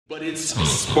But it's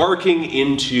sparking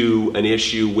into an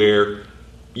issue where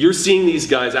you're seeing these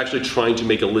guys actually trying to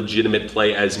make a legitimate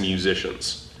play as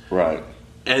musicians. Right.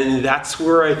 And that's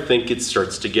where I think it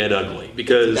starts to get ugly,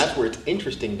 because that's where it's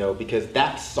interesting though, because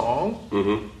that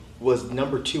song was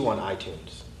number 2 on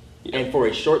iTunes, and for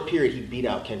a short period he beat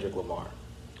out Kendrick Lamar.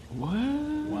 What?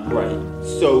 Wow. Right.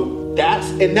 So that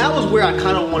was where I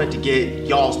kind of wanted to get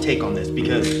y'all's take on this,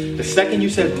 because the second you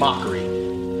said mockery,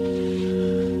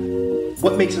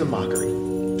 what makes it a mockery?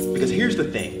 Because here's the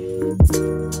thing.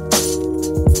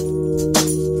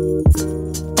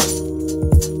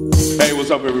 Hey, what's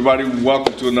up, everybody?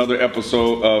 Welcome to another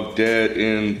episode of Dead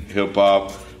in Hip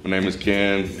Hop. My name is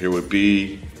Ken, here with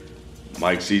B,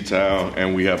 Mike Seatown,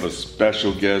 and we have a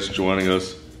special guest joining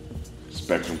us,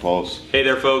 Spectrum Pulse. Hey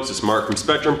there, folks. It's Mark from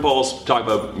Spectrum Pulse. Talk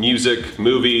about music,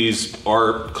 movies,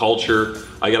 art, culture.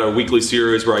 I got a weekly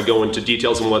series where I go into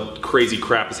details on what crazy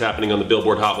crap is happening on the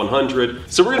Billboard Hot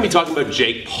 100. So we're going to be talking about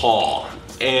Jake Paul.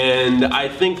 And I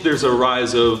think there's a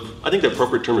rise of, I think the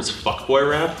appropriate term is fuckboy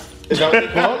rap. Is that what you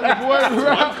call it? That's what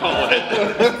I'm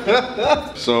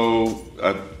calling it. So,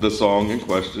 the song in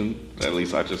question, at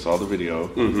least I just saw the video,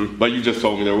 but you just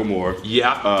told me there were more.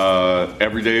 Yeah.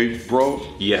 Everyday Bro?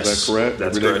 Yes. Is that correct?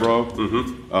 That's Everyday correct.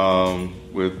 Bro?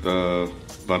 With a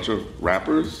bunch of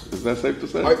rappers, is that safe to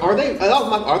say? Are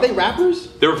they rappers?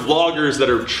 They're vloggers that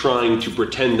are trying to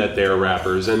pretend that they're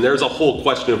rappers, and there's a whole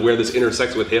question of where this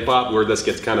intersects with hip-hop, where this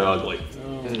gets kind of ugly.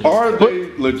 Are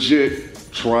they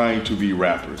legit trying to be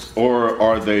rappers, or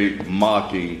are they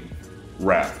mocking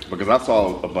rap? Because I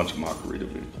saw a bunch of mockery to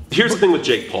me. Here's the thing with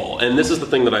Jake Paul, and this is the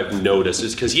thing that I've noticed,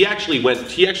 is because he actually went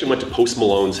to Post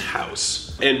Malone's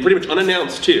house, and pretty much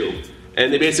unannounced too,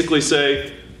 and they basically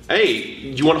say, hey,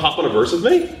 you want to hop on a verse with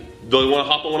me? Do you want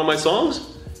to hop on one of my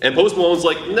songs? And Post Malone's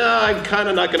like, nah, I'm kind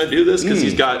of not going to do this, because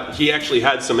he actually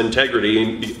had some integrity,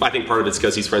 and I think part of it's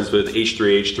because he's friends with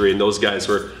H3H3, and those guys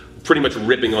were pretty much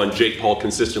ripping on Jake Paul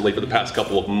consistently for the past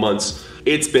couple of months.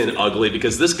 It's been ugly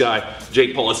because this guy,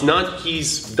 Jake Paul,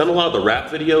 he's done a lot of the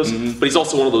rap videos, but he's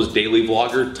also one of those daily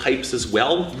vlogger types as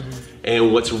well.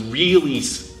 And what's really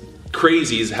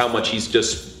crazy is how much he's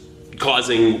just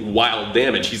causing wild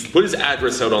damage. He's put his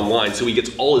address out online so he gets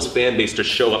all his fan base to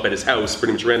show up at his house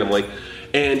pretty much randomly.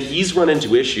 And he's run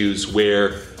into issues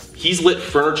where he's lit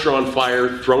furniture on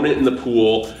fire, thrown it in the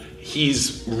pool.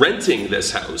 He's renting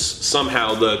this house.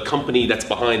 Somehow the company that's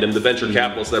behind him, the venture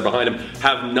capitalists that are behind him,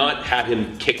 have not had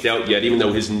him kicked out yet, even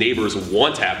though his neighbors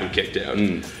want to have him kicked out.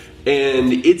 And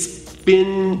it's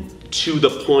been to the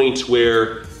point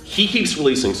where he keeps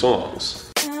releasing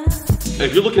songs.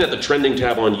 If you're looking at the trending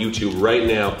tab on YouTube right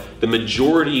now, the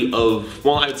majority of,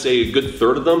 well, I'd say a good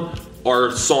third of them are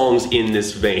songs in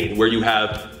this vein, where you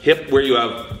have hip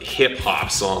hop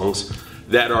songs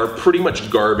that are pretty much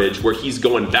garbage, where he's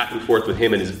going back and forth with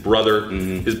him and his brother.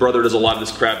 His brother does a lot of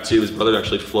this crap too. His brother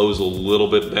actually flows a little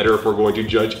bit better, if we're going to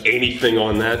judge anything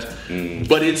on that.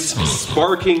 But it's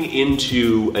sparking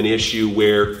into an issue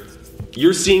where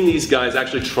you're seeing these guys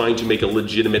actually trying to make a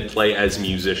legitimate play as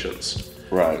musicians.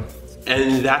 Right.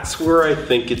 And that's where I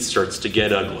think it starts to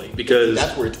get ugly, because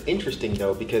That's where it's interesting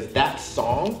though, because that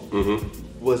song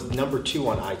was number 2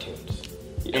 on iTunes.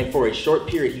 And for a short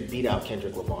period he beat out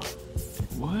Kendrick Lamar.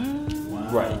 What? Wow.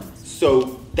 Right.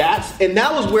 So that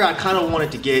was where I kind of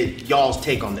wanted to get y'all's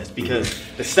take on this, because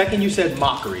the second you said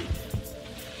mockery,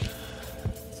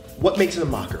 what makes it a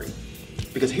mockery?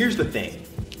 Because here's the thing.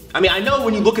 I mean, I know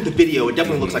when you look at the video, it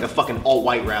definitely looks like a fucking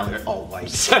all-white rally. All-white.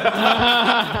 Same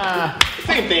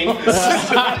thing.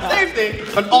 Same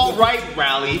thing. An all-right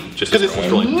rally. Because it's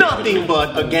nothing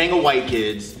but a gang of white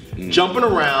kids jumping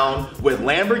around with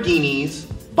Lamborghinis,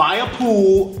 by a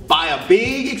pool, by a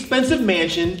big expensive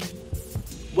mansion.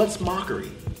 What's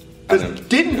mockery?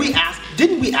 Didn't we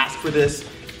ask for this?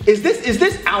 Is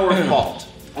this our fault?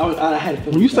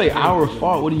 When you say our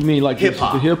fault, what do you mean? Like hip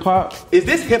hop? The hip hop? Is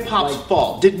this hip hop's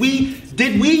fault? Did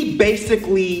we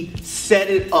basically set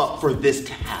it up for this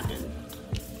to happen?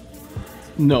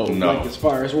 No. Like as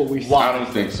far as what we saw. I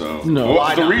don't think so. No.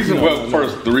 Well,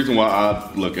 the reason why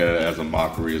I look at it as a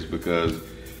mockery is because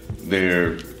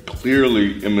they're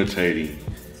clearly imitating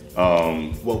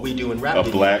what we do in rap,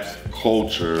 a black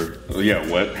culture. Yeah,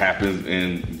 what happens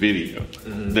in video,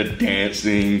 the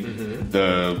dancing,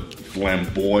 the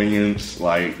flamboyance,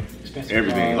 like expensive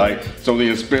everything. Like, so the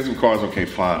expensive cars, okay,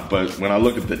 fine. But when I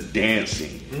look at the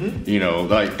dancing, you know,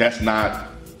 like that's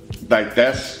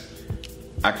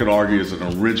I could argue is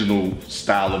an original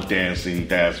style of dancing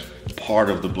that's part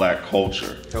of the black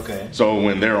culture. Okay. So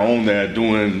when they're on there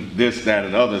doing this, that,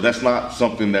 and other, that's not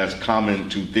something that's common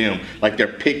to them. Like they're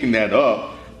picking that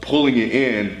up, pulling it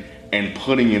in, and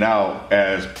putting it out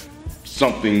as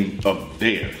something of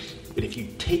theirs. But if you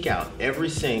take out every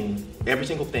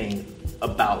single thing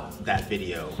about that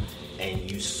video and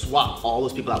you swap all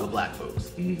those people out with black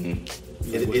folks,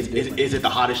 is it the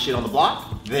hottest shit on the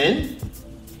block? Then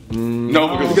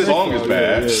No, because the song is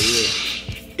bad.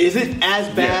 is it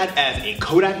as bad as a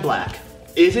Kodak Black?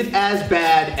 Is it as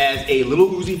bad as a Lil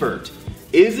Uzi Vert?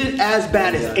 Is it as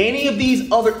bad as any of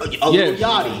these other Yes,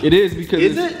 Yachty? it is because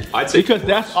Is it? I'd say because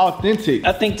that's authentic.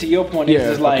 I think to your point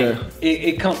is like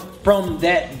it comes from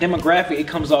that demographic. It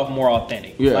comes off more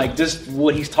authentic. Yeah. Like just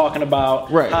what he's talking about,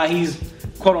 Right. how he's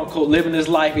quote unquote living his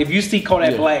life. If you see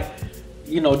Kodak Black,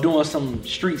 doing some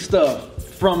street stuff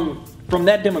from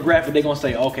that demographic, they're gonna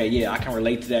say, okay, yeah, I can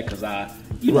relate to that because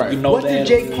you know What that. did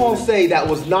Jake Paul say that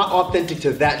was not authentic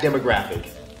to that demographic?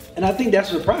 And I think that's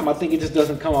the problem. I think it just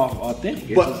doesn't come off authentic.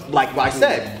 It's But just- like I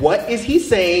said, what is he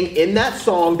saying in that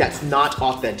song that's not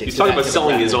authentic? He's to talking that about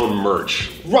selling his demographic? own merch.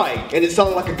 Right, and it's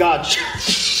selling like a god.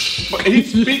 But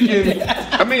he's speaking,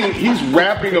 I mean, he's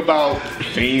rapping about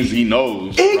things he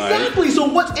knows. Right? Exactly. So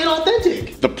what's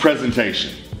inauthentic? The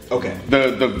presentation. Okay.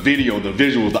 The video, the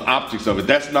visual, the optics of it,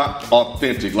 that's not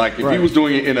authentic. Like if he Right. was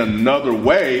doing it in another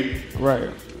way, Right.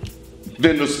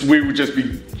 then we would just be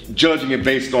judging it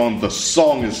based on the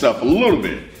song itself a little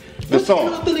bit. The What's song.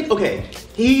 inauthentic? Okay,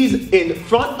 he's in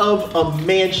front of a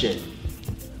mansion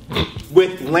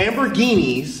with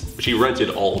Lamborghinis. Which he rented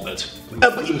all of it.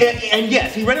 And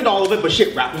yes, he rented all of it, but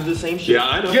shit, rappers do the same shit. Yeah,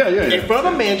 I know. Yeah. In front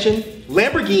of a mansion,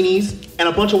 Lamborghinis, and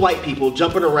a bunch of white people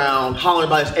jumping around, hollering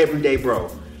about his everyday bro.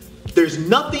 There's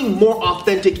nothing more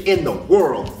authentic in the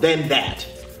world than that.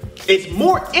 It's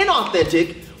more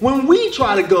inauthentic when we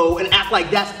try to go and act like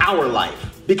that's our life.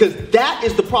 Because that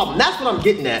is the problem. That's what I'm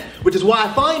getting at, which is why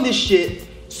I find this shit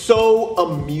so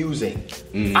amusing.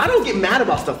 I don't get mad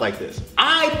about stuff like this.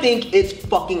 I think it's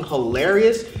fucking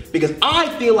hilarious because I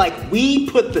feel like we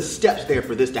put the steps there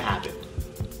for this to happen.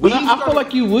 But I feel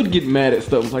like you would get mad at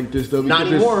stuff like this though. Not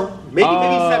because it's- anymore. Maybe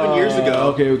 7 years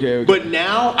ago. Okay. But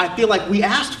now I feel like we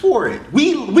asked for it.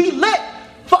 We let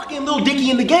fucking Lil Dicky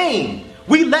in the game.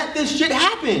 We let this shit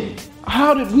happen.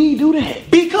 How did we do that?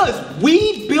 Because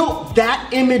we built that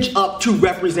image up to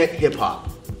represent hip hop.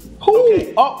 Who?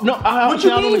 Okay. Oh no! What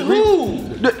you mean, who?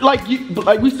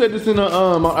 Like we said this in a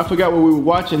I forgot what we were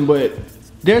watching, but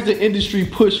there's an industry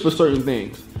push for certain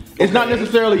things. It's not Okay.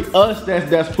 necessarily us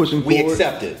that's pushing We forward.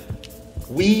 accept it.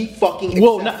 We fucking accept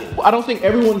Well, it. I don't think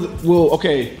everyone's. Well,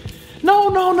 okay. No.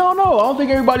 I don't think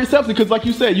everybody accepts it because, like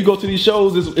you said, you go to these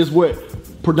shows is what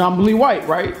predominantly white,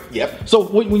 right? Yep. So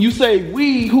when you say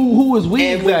we, who is we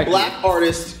And exactly? when black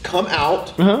artists come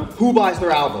out, Uh-huh. who buys their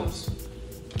albums?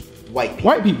 White people.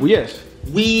 White people, yes.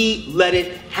 We let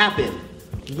it happen.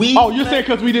 Oh, you're saying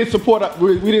because we didn't support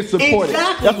we didn't support it.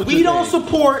 Exactly. That's what We you're don't saying.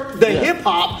 support the Yeah. hip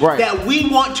hop Right. that we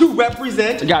want to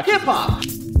represent Gotcha. hip hop.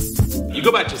 You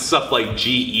go back to stuff like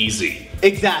G-Eazy.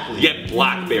 Exactly. You get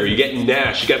Blackberry, you get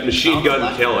Nash, you get Machine Gun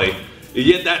Blackberry. Kelly. You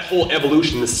get that whole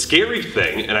evolution. The scary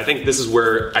thing, and I think this is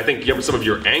where I think some of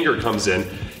your anger comes in,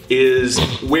 is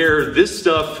where this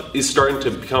stuff is starting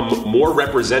to become more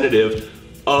representative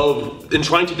of and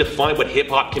trying to define what hip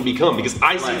hop can become. Because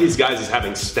I see these guys as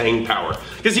having staying power.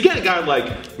 Because you get a guy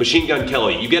like Machine Gun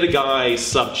Kelly, you get a guy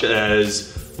such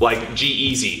as like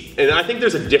G-Eazy, and I think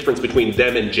there's a difference between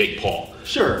them and Jake Paul.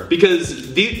 Sure.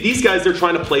 Because these guys, they're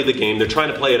trying to play the game. They're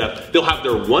trying to play it up. They'll have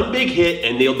their one big hit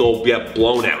and they'll get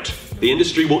blown out. The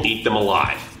industry will eat them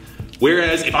alive.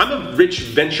 Whereas if I'm a rich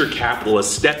venture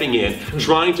capitalist stepping in,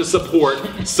 trying to support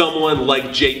someone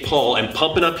like Jake Paul and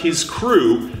pumping up his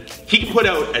crew, he can put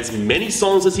out as many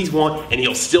songs as he wants and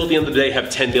he'll still at the end of the day have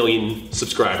 10 million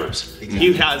subscribers.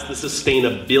 He has the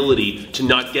sustainability to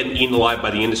not get eaten alive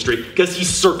by the industry because he's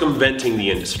circumventing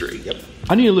the industry. Yep.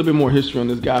 I need a little bit more history on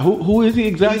this guy. Who is he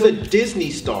He's exactly? a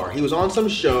Disney star. He was on some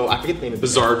show. I forget the name of it.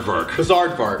 Bizarre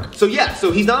Bizarre. So yeah,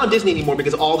 so he's not on Disney anymore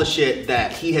because all the shit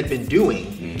that he had been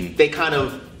doing, they kind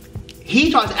of,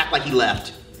 he tries to act like he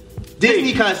left.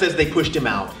 Disney kind of says they pushed him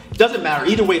out. Doesn't matter.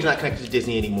 Either way, he's not connected to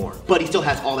Disney anymore. But he still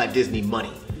has all that Disney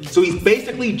money. So he's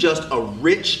basically just a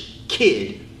rich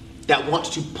kid that wants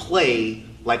to play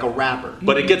like a rapper.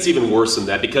 But it gets even worse than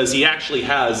that because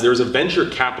there's a venture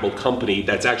capital company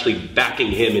that's actually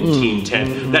backing him in Team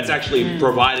 10. That's actually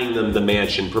providing them the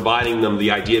mansion, providing them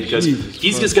the idea because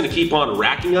he's just going to keep on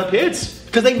racking up hits.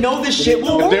 Because they know this shit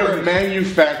will They're work.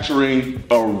 manufacturing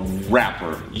a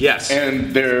rapper. Yes.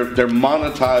 And they're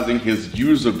monetizing his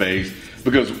user base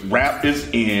because rap is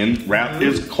in, rap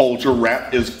is culture,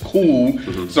 rap is cool.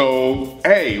 So,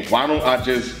 hey, why don't I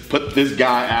just put this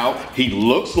guy out? He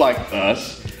looks like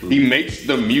us. He makes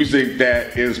the music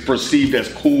that is perceived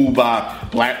as cool by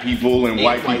black people and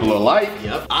white people alike.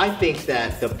 Yep. I think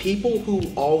that the people who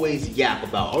always yap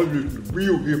about, oh, this is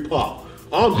real hip hop.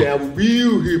 I'm down with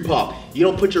real hip hop. You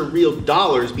don't put your real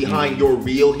dollars behind your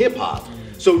real hip hop.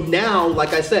 So now,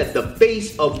 like I said, the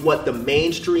face of what the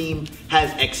mainstream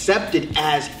has accepted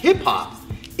as hip hop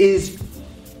is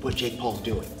what Jake Paul's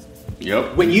doing.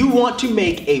 Yep. When you want to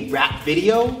make a rap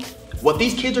video, what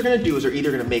these kids are gonna do is they're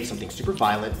either gonna make something super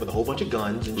violent with a whole bunch of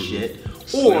guns and shit, or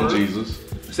Slim Jesus.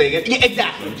 Say again? Yeah,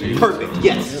 exactly. Perfect.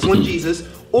 Yes, Slim Jesus.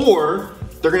 Or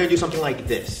they're gonna do something like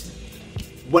this.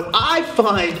 What I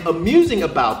find amusing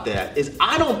about that is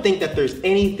I don't think that there's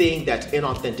anything that's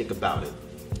inauthentic about it.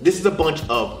 This is a bunch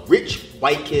of rich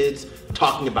white kids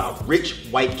talking about rich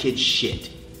white kid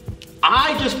shit.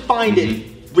 I just find it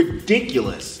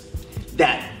ridiculous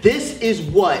that this is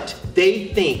what they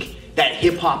think that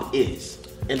hip hop is.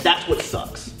 And that's what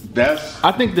sucks.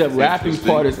 I think the rapping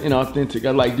part is inauthentic.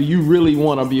 I'm like, do you really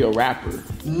want to be a rapper?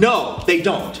 No, they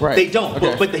don't. Right. They don't.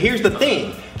 Okay. But here's the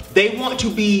thing. They want to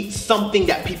be something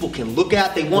that people can look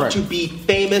at. They want to be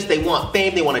famous. They want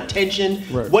fame. They want attention.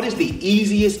 Right. What is the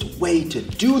easiest way to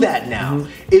do that now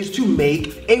is to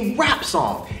make a rap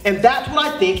song. And that's what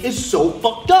I think is so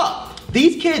fucked up.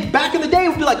 These kids back in the day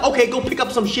would be like, okay, go pick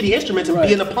up some shitty instruments and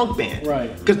be in a punk band.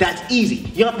 Right. Because that's easy.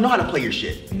 You don't have to know how to play your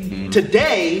shit.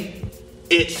 Today,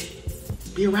 it's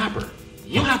be a rapper.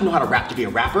 You don't have to know how to rap to be a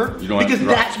rapper. Because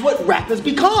that's what rap has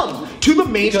become to the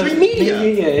mainstream media.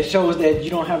 Yeah, it shows that you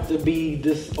don't have to be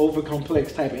this over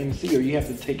complex type of MC, or you have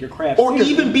to take your craft or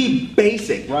seriously. even be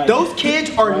basic. Right. Those kids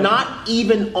are not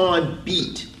even on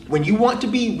beat. When you want to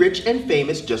be rich and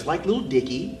famous, just like Lil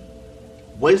Dicky,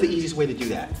 what is the easiest way to do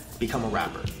that? Become a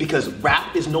rapper. Because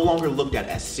rap is no longer looked at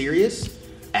as serious,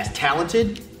 as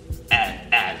talented,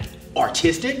 as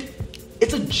artistic.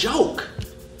 It's a joke.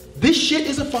 This shit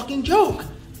is a fucking joke.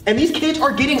 And these kids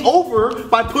are getting over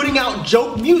by putting out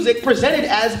joke music presented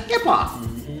as hip hop.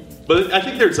 But I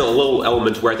think there's a little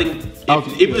element where I think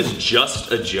if it was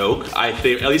just a joke, I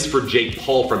think, at least for Jake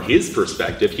Paul from his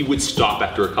perspective, he would stop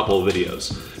after a couple of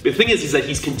videos. The thing is that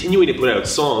he's continuing to put out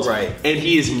songs, and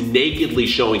he is nakedly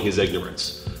showing his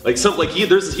ignorance. He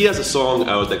has a song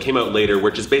out that came out later,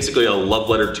 which is basically a love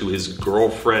letter to his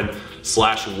girlfriend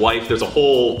 / wife. There's a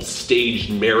whole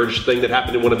staged marriage thing that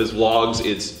happened in one of his vlogs.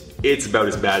 It's about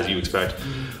as bad as you expect.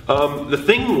 The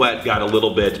thing that got a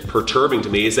little bit perturbing to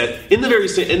me is that in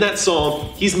that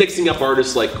song, he's mixing up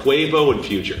artists like Quavo and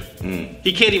Future.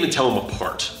 He can't even tell them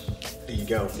apart. There you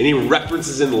go. And he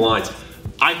references in the lines.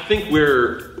 I think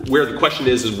where the question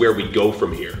is where we go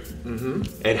from here.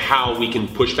 And how we can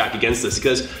push back against this.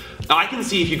 Because I can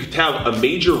see if you could have a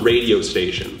major radio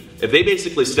station, if they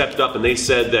basically stepped up and they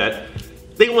said that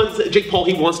Jake Paul,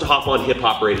 he wants to hop on hip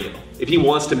hop radio. If he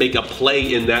wants to make a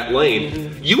play in that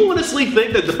lane, you honestly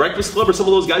think that the Breakfast Club or some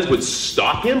of those guys would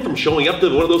stop him from showing up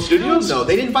to one of those studios? No,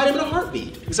 they'd invite him in a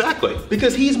heartbeat. Exactly.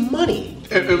 Because he's money.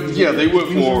 Yeah, they would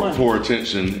for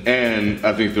attention. And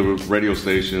I think the radio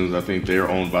stations, I think they're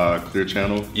owned by Clear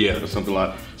Channel. Or something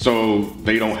like that. So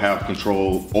they don't have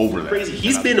control over that. Crazy.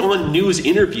 He's been on news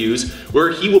interviews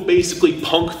where he will basically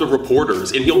punk the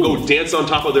reporters and he'll go dance on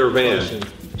top of their van.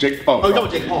 Jake Paul.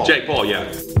 Jake Paul. Jake Paul, yeah.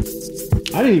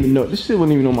 I didn't even know. This shit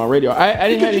wasn't even on my radio.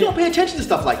 Because you don't pay attention to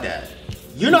stuff like that.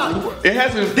 You're not. It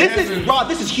hasn't.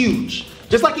 This is huge.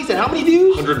 Just like he said, how many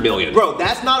views? 100 million. Bro,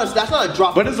 that's not a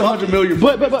drop. But it's 100 million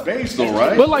base though,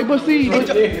 right? The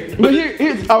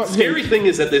scary thing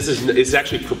is that this is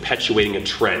actually perpetuating a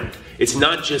trend. It's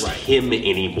not just him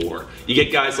anymore. You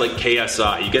get guys like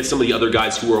KSI, you get some of the other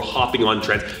guys who are hopping on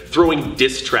trends, throwing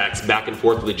diss tracks back and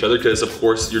forth with each other because, of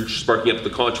course, you're sparking up the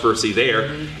controversy there,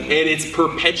 and it's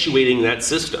perpetuating that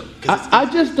system. I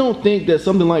just don't think that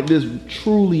something like this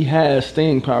truly has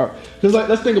staying power. Because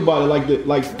let's think about it,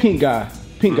 like Pink Guy,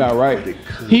 right?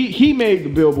 He made the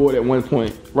Billboard at one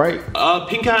point, right?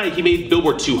 Pink Guy, he made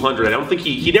Billboard 200. I don't think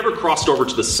he never crossed over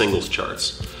to the singles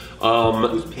charts.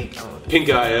 Who's Pink? Pink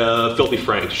Guy, Filthy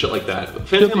Frank, shit like that.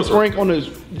 Filthy Frank on his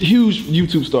huge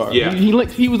YouTube star. Yeah.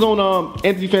 He was on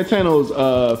Anthony Fantano's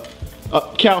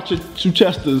Cal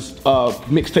Chuchesta's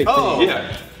mixtape. Oh, thing.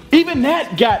 Yeah. Even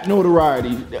that got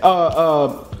notoriety.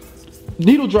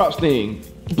 Needle Drop Sting.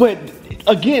 But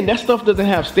again, that stuff doesn't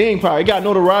have staying power. It got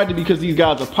notoriety because these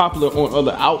guys are popular on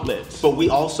other outlets. But we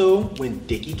also, when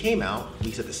Dickie came out,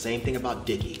 we said the same thing about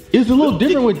Dickie. It's a little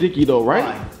different with Dickie though, right?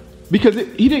 Why? Because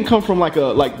he didn't come from like the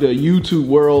YouTube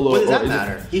world. What does that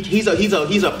matter? He's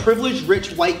a privileged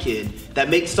rich white kid that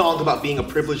makes songs about being a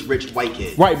privileged rich white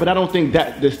kid. Right, but I don't think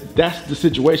that's the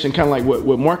situation. Kind of like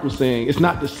what Mark was saying. It's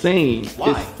not the same.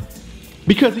 Why?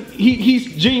 Because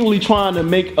he's genuinely trying to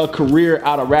make a career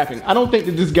out of rapping. I don't think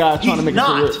that this guy's trying to make a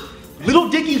career. Little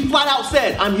Dicky flat out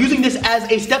said, I'm using this as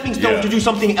a stepping stone to do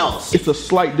something else. It's a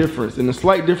slight difference, and the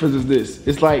slight difference is this.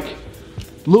 It's like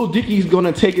Lil Dicky's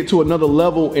gonna take it to another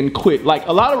level and quit. Like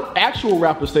a lot of actual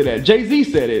rappers say that. Jay-Z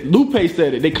said it. Lupe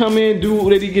said it. They come in, do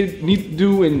what they need to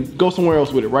do, and go somewhere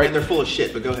else with it, right? And they're full of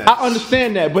shit, but go ahead. I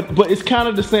understand that, but it's kind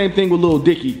of the same thing with Lil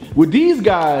Dicky. With these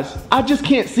guys, I just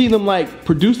can't see them like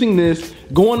producing this,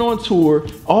 going on tour,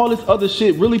 all this other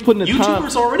shit, really putting the time.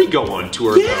 YouTubers already go on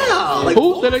tour. Yeah. Like,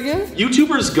 who said that again?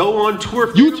 YouTubers go on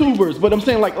tour. YouTubers, but I'm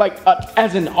saying like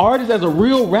as an artist, as a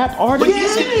real rap artist.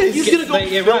 He's gonna go.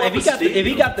 If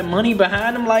he got the money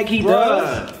behind him like he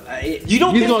does, you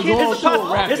don't He's think gonna go on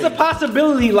tour it's a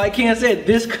possibility, like Ken said,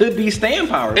 this could be staying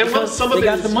power. And well, some of they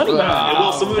got the money behind him.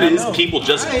 Well, some of it is people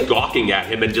just gawking at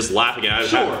him and just laughing at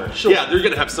him. Sure. Yeah, they're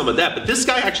gonna have some of that, but this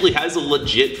guy actually has a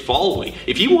legit following.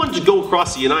 If he wanted to go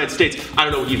across the United States, I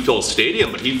don't know if he'd fill a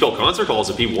stadium, but he'd fill concert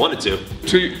halls if he wanted to.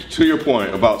 To your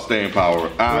point about staying power,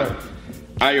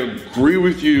 I agree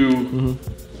with you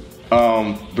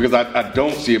because I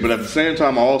don't see it, but at the same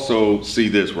time I also see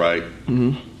this, right?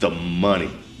 The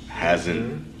money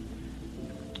hasn't.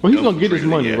 Well, he's gonna get his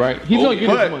money, right? He's gonna get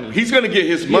his money. He's gonna get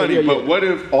his money, Yeah. but what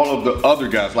if all of the other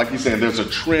guys, like you're saying, there's a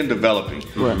trend developing.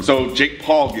 Right. So Jake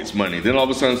Paul gets money, then all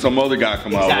of a sudden some other guy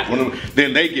come out,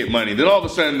 then they get money, then all of a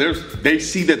sudden they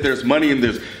see that there's money in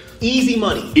this. Easy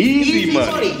money. Easy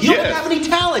money. You don't have any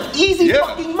talent. Easy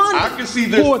fucking money. I can see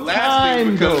this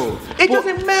lasting because it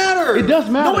doesn't matter. It does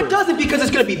matter. No, it doesn't, because it's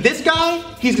gonna be this guy,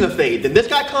 he's gonna fade. Then this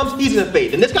guy comes, he's gonna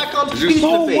fade. Then this guy comes, he's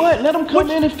gonna fade. So what? Let him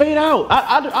come in and fade out.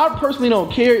 I personally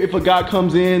don't care if a guy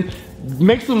comes in,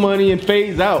 makes some money, and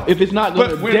fades out if it's not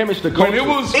going to damage the culture.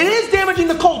 It is damaging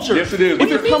the culture. Yes, it is.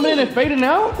 If it's coming in and fading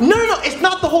out? No. It's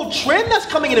not the whole trend that's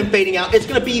coming in and fading out. It's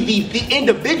going to be the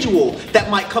individual that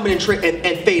might come in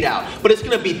and fade out. But it's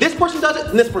going to be this person does it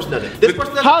and this person does it. This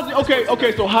person does it.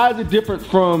 Okay. So how is it different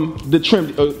from the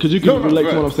trend? Because you can relate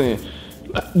to what I'm saying.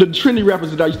 The trendy rappers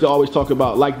that I used to always talk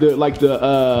about, like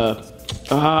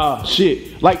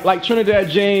Trinidad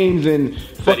James and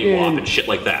Fetty Wap and shit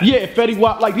like that. Yeah, Fetty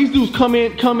Wap. Like these dudes come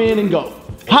in and go.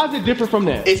 How's it different from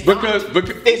that? It's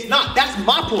not. That's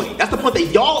my point. That's the point that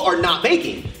y'all are not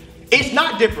making. It's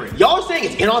not different. Y'all are saying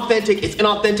it's inauthentic.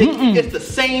 It's the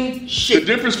same shit. The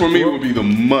difference for me would be the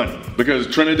money, because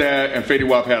Trinidad and Fetty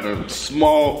Wap had a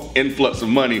small influx of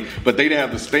money, but they didn't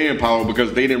have the staying power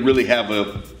because they didn't really have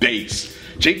a base.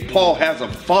 Jake Paul has a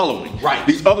following. Right.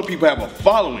 These other people have a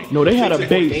following. No, they had a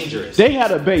base. They had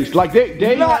a base. Like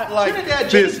they not had, like Trinidad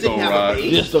this, didn't have a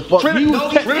base. Just the fuck.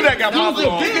 Trinidad got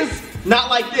popped. Not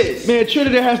like this. Man,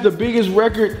 Trinidad has the biggest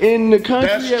record in the country.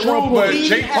 That's at true, one but point.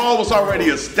 Jake Paul was already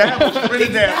established.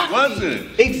 Trinidad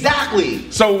wasn't. Exactly.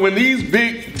 So when these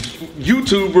big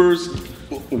YouTubers,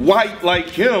 white like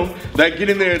him, that get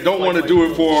in there and don't want to do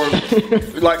it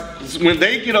for, like, when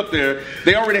they get up there,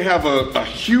 they already have a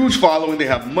huge following. They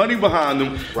have money behind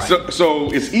them. Right.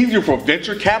 So it's easier for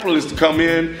venture capitalists to come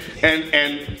in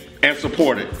and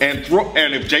support it.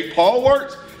 And if Jake Paul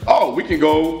works, oh, we can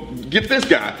go get this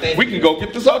guy. We can go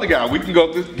get this other guy. We can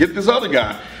go get this other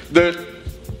guy. The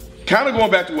kind of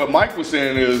going back to what Mike was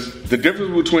saying is the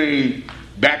difference between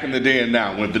back in the day and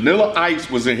now. When Vanilla Ice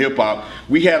was in hip hop,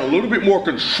 we had a little bit more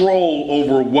control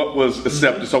over what was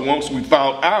accepted. So once we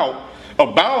found out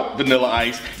about Vanilla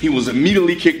Ice, he was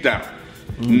immediately kicked out.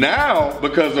 Now,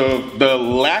 because of the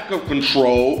lack of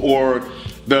control or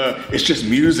it's just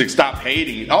music, stop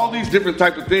hating, all these different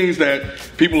type of things that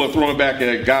people are throwing back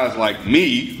at guys like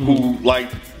me who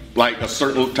like a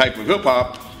certain type of hip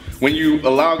hop. When you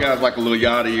allow guys like a Lil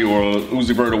Yachty or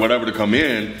Uzi Vert or whatever to come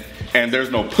in and there's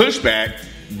no pushback,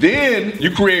 then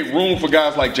you create room for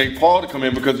guys like Jake Paul to come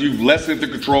in because you've lessened the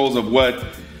controls of what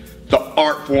the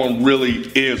art form really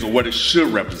is or what it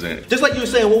should represent. Just like you were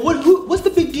saying, well, what's the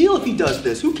big deal if he does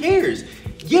this? Who cares?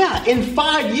 Yeah, in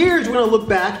 5 years, we're gonna look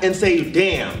back and say,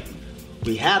 damn,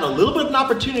 we had a little bit of an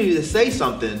opportunity to say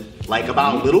something like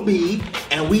about Lil B,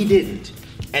 and we didn't.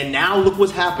 And now look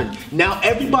what's happened. Now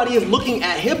everybody is looking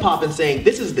at hip hop and saying,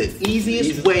 this is the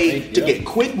easiest way to get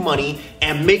quick money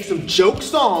and make some joke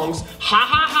songs, ha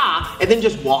ha ha, and then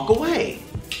just walk away.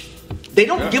 They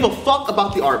don't give a fuck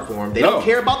about the art form. They don't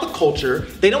care about the culture.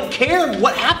 They don't care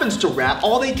what happens to rap.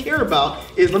 All they care about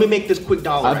is, let me make this quick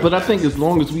dollar. But I think as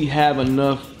long as we have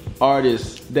enough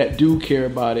artists that do care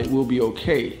about it, we'll be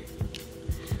okay.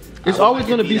 It's always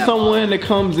going to be someone that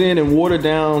comes in and water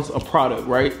downs a product,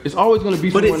 right? It's always going to be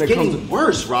someone that comes in. But it's getting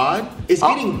worse, Rod. It's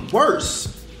getting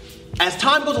worse. As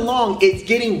time goes along, it's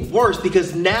getting worse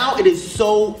because now it is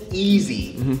so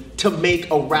easy to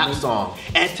make a rap song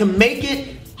and to make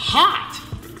it hot.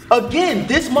 Again,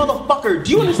 this motherfucker,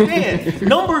 do you understand?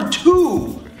 Number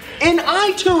 2 in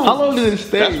iTunes. How long did it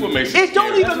stay? That's what makes it It don't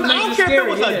scary. even, I don't care if it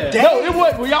was a day. No, it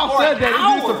was. When y'all or said an that, it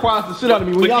hour. did surprise the shit out of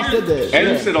me. When But y'all here- said that. And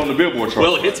Yeah. it sit on the Billboard chart.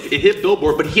 Well, it hit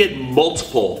Billboard, but he had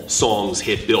multiple songs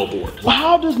hit Billboard. Well,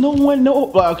 how does no one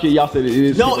know? Well, okay, y'all said it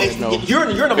is. No, people it's, know. you're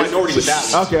in the minority with that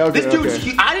one. Okay, This dude,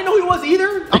 okay. I didn't know he was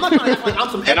either. I'm not trying to act like I'm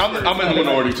some and expert. I'm in the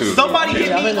minority too. Somebody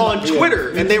hit I'm me in the- on yeah. Twitter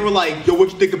and they were like, yo,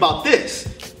 what you think about this?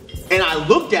 And I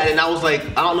looked at it and I was like,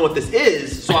 I don't know what this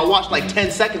is. So I watched like 10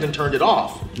 seconds and turned it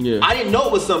off. Yeah. I didn't know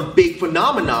it was some big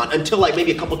phenomenon until like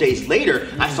maybe a couple days later.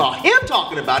 I saw him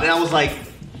talking about it and I was like,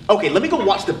 okay, let me go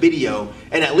watch the video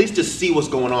and at least just see what's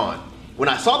going on. When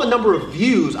I saw the number of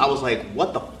views, I was like,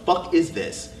 what the fuck is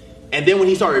this? And then when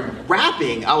he started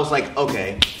rapping, I was like,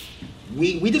 okay,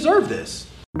 we deserve this.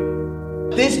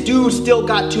 This dude still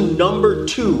got to number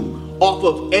 2 off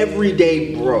of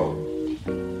Everyday Bro.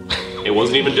 It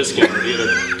wasn't even discounted either.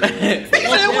 He said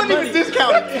it wasn't even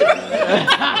discounted.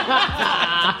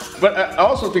 But I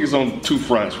also think it's on two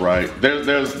fronts, right?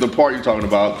 There's the part you're talking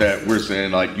about that we're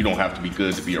saying like you don't have to be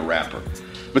good to be a rapper.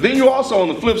 But then you also on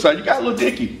the flip side, you got Lil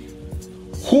Dicky,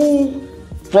 who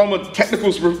from a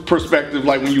technical perspective,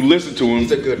 like when you listen to him,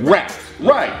 He's a good rap.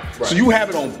 Right. So you have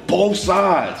it on both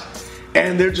sides.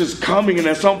 And they're just coming and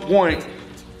at some point,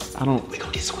 I don't. We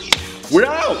gonna get squeezed out. we're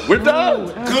out. We're done.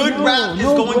 Good rap is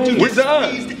going to We're get done.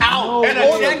 squeezed out. And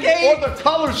Or the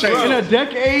color change. In a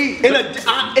decade. In a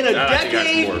I think that's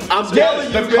decade, more. I'm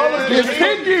telling the you, color man. In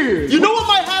 10 years. You know what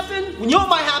might happen? You know what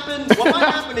might happen? What might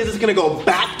happen is it's gonna go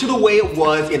back to the way it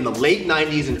was in the late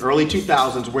 90s and early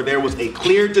 2000s where there was a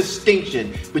clear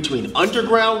distinction between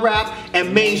underground rap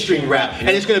and mainstream rap. And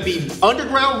it's gonna be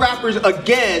underground rappers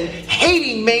again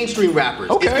hating mainstream rappers.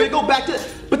 Okay. It's gonna go back to,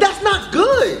 but that's not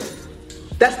good.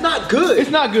 That's not good. It's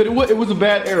not good. It was a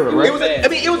bad era, right? It was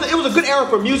it was a good era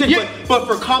for music, Yeah. but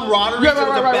for camaraderie, Yeah, it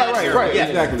was a bad era. right. Yeah.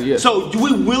 Exactly, yeah. So do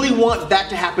we really want that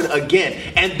to happen again?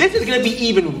 And this is gonna be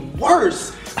even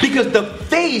worse because the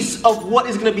face of what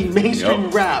is gonna be mainstream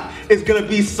Yep. rap is gonna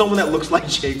be someone that looks like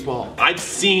Jake Paul. I've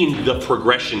seen the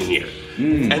progression here.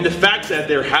 And the fact that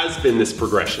there has been this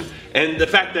progression, and the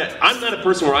fact that I'm not a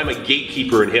person where I'm a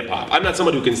gatekeeper in hip hop. I'm not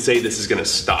someone who can say this is gonna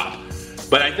stop.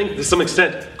 But I think to some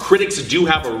extent, critics do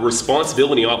have a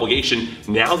responsibility and obligation.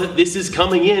 Now that this is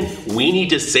coming in, we need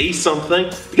to say something.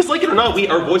 Because like it or not,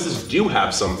 our voices do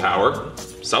have some power.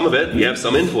 Some of it, we have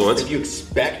some influence. If you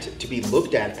expect to be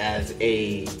looked at as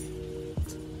a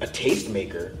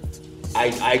tastemaker,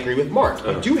 I agree with Mark.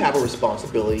 You do have a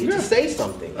responsibility to say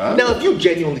something. Now, if you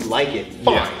genuinely like it,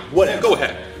 fine, whatever. Go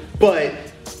ahead. But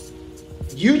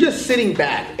you just sitting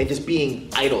back and just being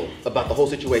idle about the whole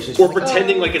situation. Or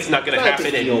pretending like it's not gonna it's not a happen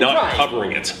big and deal. not Right.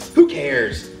 covering it. Who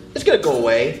cares? It's gonna go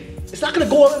away. It's not gonna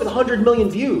go away with 100 million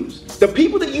views. The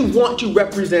people that you want to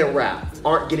represent rap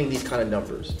aren't getting these kind of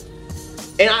numbers.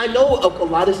 And I know a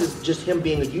lot of this is just him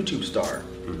being a YouTube star.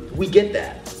 We get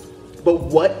that. But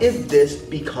what if this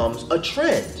becomes a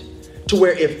trend? To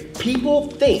where if people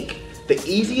think the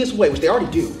easiest way, which they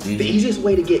already do, the easiest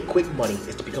way to get quick money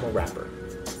is to become a rapper,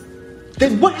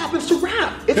 then what happens to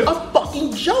rap? It's a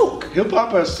fucking joke. Hip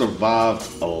hop has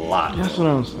survived a lot. That's what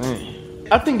I'm saying.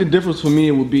 I think the difference for me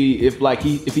would be if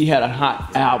he had a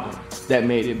hot album that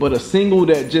made it, but a single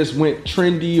that just went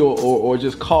trendy or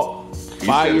just caught You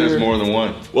fire. said there's more than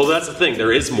one. Well, that's the thing.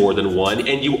 There is more than one,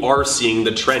 and you are seeing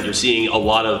the trend. You're seeing a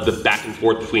lot of the back and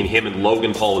forth between him and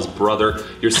Logan Paul, his brother.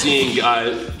 You're seeing,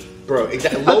 Bro,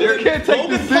 exactly. can't take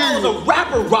Logan this Paul is a serious.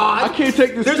 rapper, Rod. I can't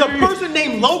take this There's serious. a person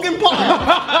named Logan Paul.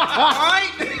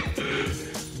 Alright?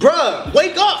 Bruh,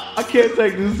 wake up. I can't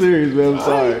take this serious, man.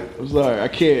 I'm sorry. I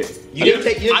can't. You didn't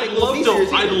take I'd Lil B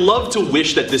serious I'd either. love to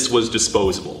wish that this was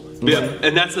disposable. Yeah,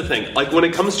 and that's the thing. Like when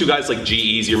it comes to guys like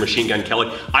G-Eazy or Machine Gun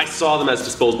Kelly, I saw them as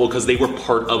disposable because they were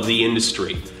part of the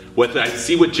industry. What I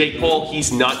see with Jake Paul,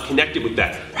 he's not connected with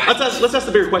that. Let's ask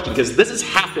the bigger question because this has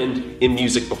happened in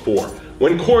music before.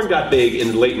 When Korn got big in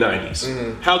the late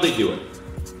 90s, how'd they do it?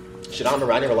 Shit, I don't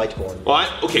remember. I never liked Korn. Well,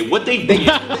 what they did,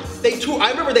 I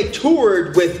remember they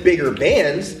toured with bigger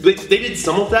bands. they did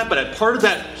some of that, but a part of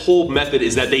that whole method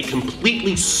is that they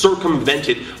completely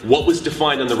circumvented what was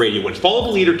defined on the radio. When Follow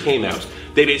the Leader came out,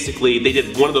 they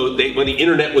did one of those, when the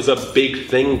internet was a big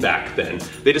thing back then,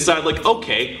 they decided like,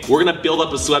 okay, we're gonna build up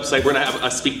this website, we're gonna have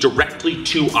us speak directly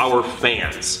to our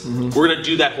fans. We're gonna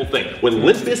do that whole thing. When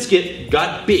Limp Bizkit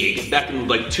got big back in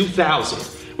like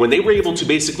 2000, when they were able to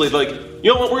basically like,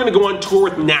 you know what, we're gonna go on tour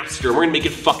with Napster and we're gonna make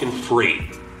it fucking free.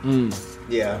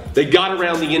 Yeah. They got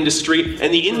around the industry,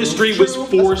 and the industry was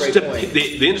forced to.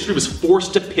 The industry was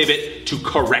forced to pivot to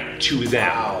correct to them.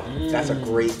 Wow, that's a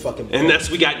great fucking point. And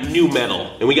we got new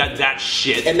metal, and we got that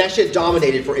shit. And that shit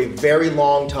dominated for a very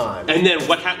long time. And then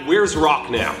where's rock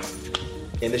now?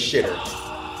 In the shitter.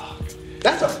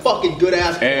 That's a fucking good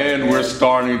ass point. And we're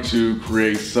starting to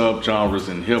create subgenres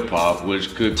in hip hop,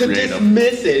 which could create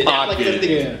dismiss it. pocket.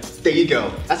 There you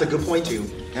go. That's a good point too.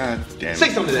 God damn it. Say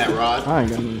something to that, Rod. I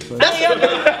ain't got nothing to say.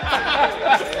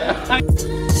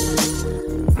 That's